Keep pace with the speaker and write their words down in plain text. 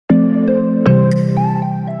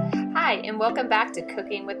and welcome back to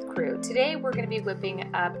Cooking with CRU. Today we're going to be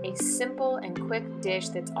whipping up a simple and quick dish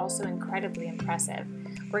that's also incredibly impressive.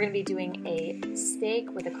 We're going to be doing a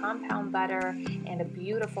steak with a compound butter and a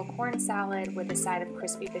beautiful corn salad with a side of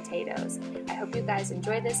crispy potatoes. I hope you guys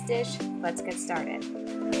enjoy this dish. Let's get started.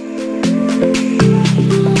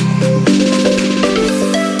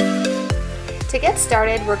 To get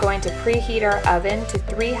started, we're going to preheat our oven to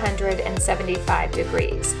 375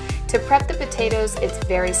 degrees. To prep the potatoes, it's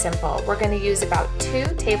very simple. We're going to use about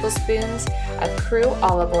 2 tablespoons of CRU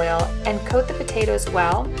Olive Oil and coat the potatoes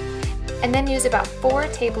well, and then use about 4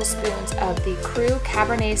 tablespoons of the CRU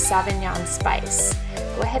Cabernet Sauvignon Spice.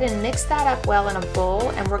 Go ahead and mix that up well in a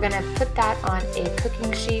bowl, and we're going to put that on a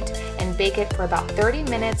cooking sheet and bake it for about 30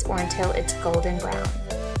 minutes or until it's golden brown.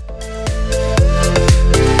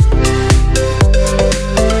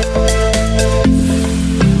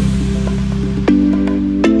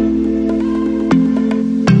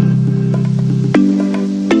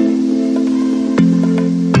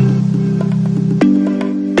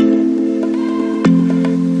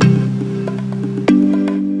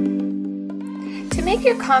 To make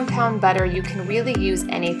your compound butter, you can really use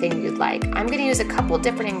anything you'd like. I'm going to use a couple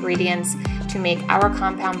different ingredients to make our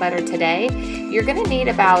compound butter today. You're going to need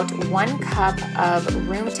about 1 cup of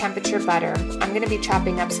room temperature butter. I'm going to be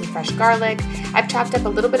chopping up some fresh garlic. I've chopped up a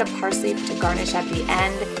little bit of parsley to garnish at the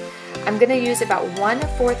end. I'm going to use about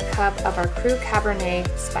 1/4 cup of our CRU Cabernet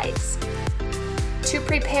Spice. To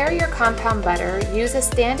prepare your compound butter, use a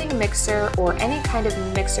standing mixer or any kind of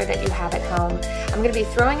mixer that you have at home. I'm going to be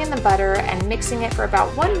throwing in the butter and mixing it for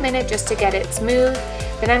about 1 minute just to get it smooth.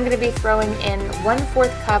 Then I'm going to be throwing in 1/4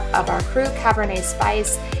 cup of our CRU Cabernet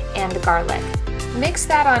Spice and the garlic. Mix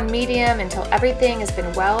that on medium until everything has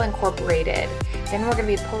been well incorporated. Then we're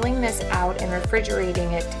going to be pulling this out and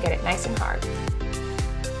refrigerating it to get it nice and hard.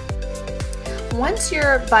 Once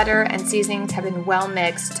your butter and seasonings have been well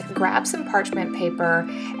mixed, grab some parchment paper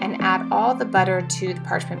and add all the butter to the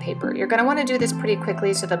parchment paper. You're going to want to do this pretty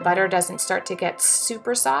quickly so the butter doesn't start to get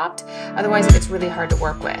super soft, otherwise it gets really hard to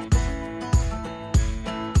work with.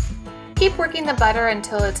 Keep working the butter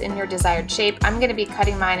until it's in your desired shape. I'm going to be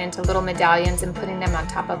cutting mine into little medallions and putting them on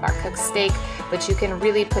top of our cooked steak, but you can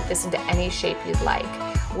really put this into any shape you'd like.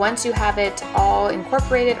 Once you have it all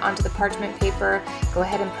incorporated onto the parchment paper, go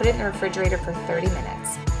ahead and put it in the refrigerator for 30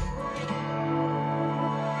 minutes.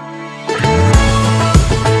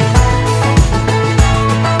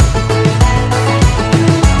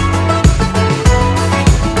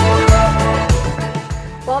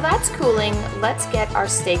 While that's cooling, let's get our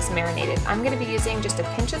steaks marinated. I'm going to be using just a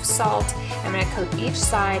pinch of salt. I'm going to coat each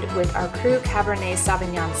side with our CRU Cabernet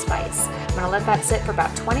Sauvignon Spice. I'm going to let that sit for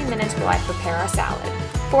about 20 minutes while I prepare our salad.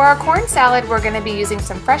 For our corn salad, we're going to be using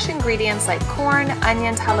some fresh ingredients like corn,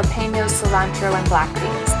 onions, jalapenos, cilantro, and black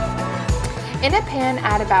beans. In a pan,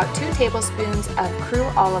 add about 2 tablespoons of CRU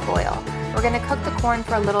Olive Oil. We're going to cook the corn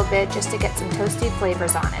for a little bit just to get some toasty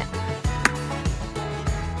flavors on it.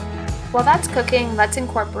 While that's cooking, let's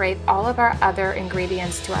incorporate all of our other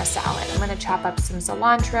ingredients to our salad. I'm going to chop up some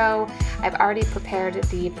cilantro. I've already prepared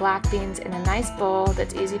the black beans in a nice bowl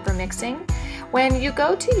that's easy for mixing. When you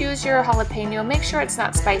go to use your jalapeno, make sure it's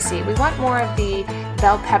not spicy. We want more of the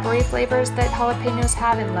bell peppery flavors that jalapenos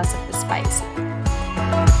have and less of the spice.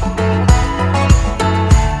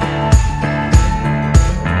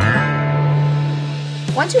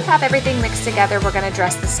 Once you have everything mixed together, we're going to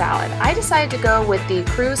dress the salad. I decided to go with the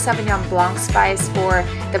CRU Sauvignon Blanc spice for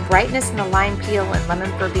the brightness and the lime peel and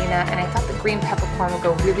lemon verbena, and I thought the green peppercorn would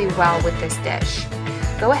go really well with this dish.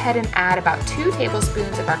 Go ahead and add about 2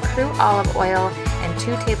 tablespoons of our CRU Olive Oil and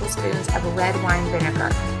 2 tablespoons of red wine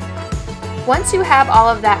vinegar. Once you have all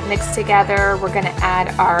of that mixed together, we're going to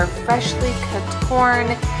add our freshly cooked corn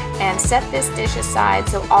and set this dish aside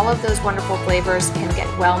so all of those wonderful flavors can get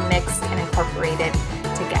well mixed and incorporated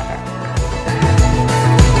together.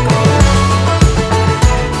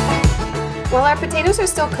 While our potatoes are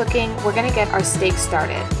still cooking, we're going to get our steak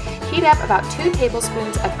started. Heat up about 2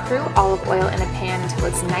 tablespoons of CRU Olive Oil in a pan until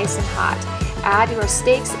it's nice and hot. Add your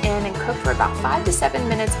steaks in and cook for about 5 to 7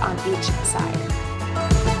 minutes on each side.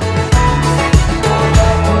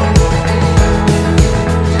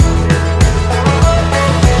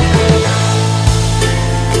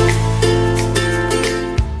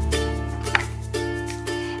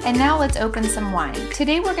 And now let's open some wine.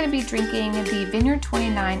 Today we're going to be drinking the Vineyard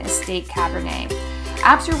 29 Estate Cabernet.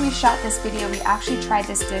 After we shot this video, we actually tried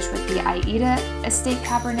this dish with the Aida Estate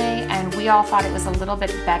Cabernet, and we all thought it was a little bit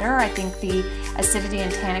better. I think the acidity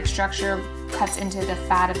and tannic structure cuts into the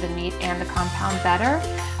fat of the meat and the compound better.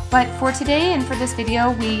 But for today and for this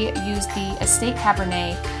video, we used the Estate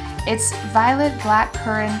Cabernet. Its violet, black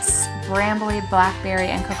currants, brambly, blackberry,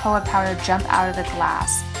 and cocoa powder jump out of the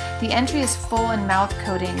glass. The entry is full and mouth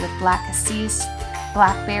coating with black cassis,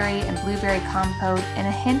 blackberry and blueberry compote, and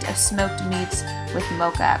a hint of smoked meats with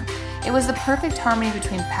mocha. It was the perfect harmony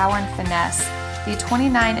between power and finesse. The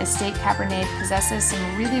 29 Estate Cabernet possesses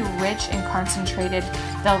some really rich and concentrated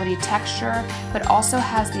velvety texture, but also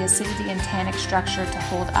has the acidity and tannic structure to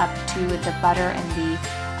hold up to the butter and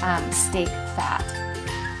the steak fat.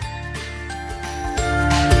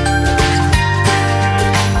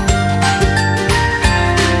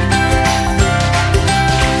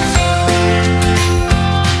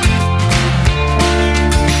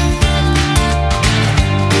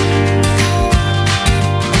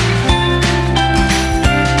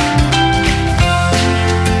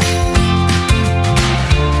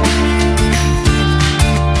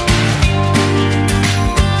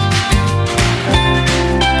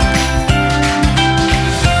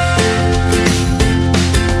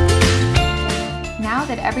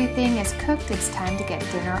 Everything is cooked, it's time to get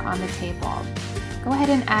dinner on the table. Go ahead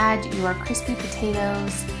and add your crispy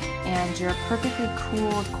potatoes and your perfectly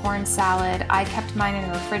cooled corn salad. I kept mine in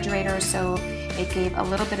the refrigerator so it gave a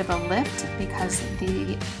little bit of a lift because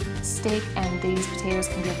the steak and these potatoes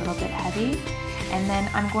can be a little bit heavy. And then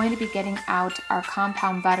I'm going to be getting out our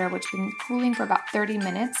compound butter, which has been cooling for about 30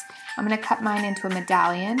 minutes. I'm going to cut mine into a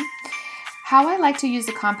medallion. How I like to use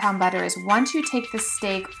the compound butter is once you take the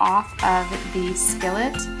steak off of the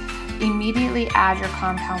skillet, immediately add your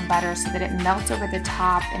compound butter so that it melts over the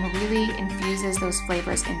top and really infuses those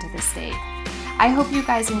flavors into the steak. I hope you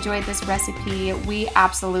guys enjoyed this recipe. We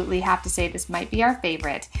absolutely have to say this might be our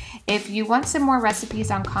favorite. If you want some more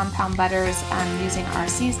recipes on compound butters using our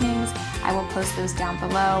seasonings, I will post those down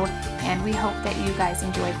below, and we hope that you guys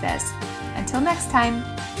enjoyed this. Until next time,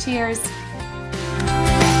 cheers!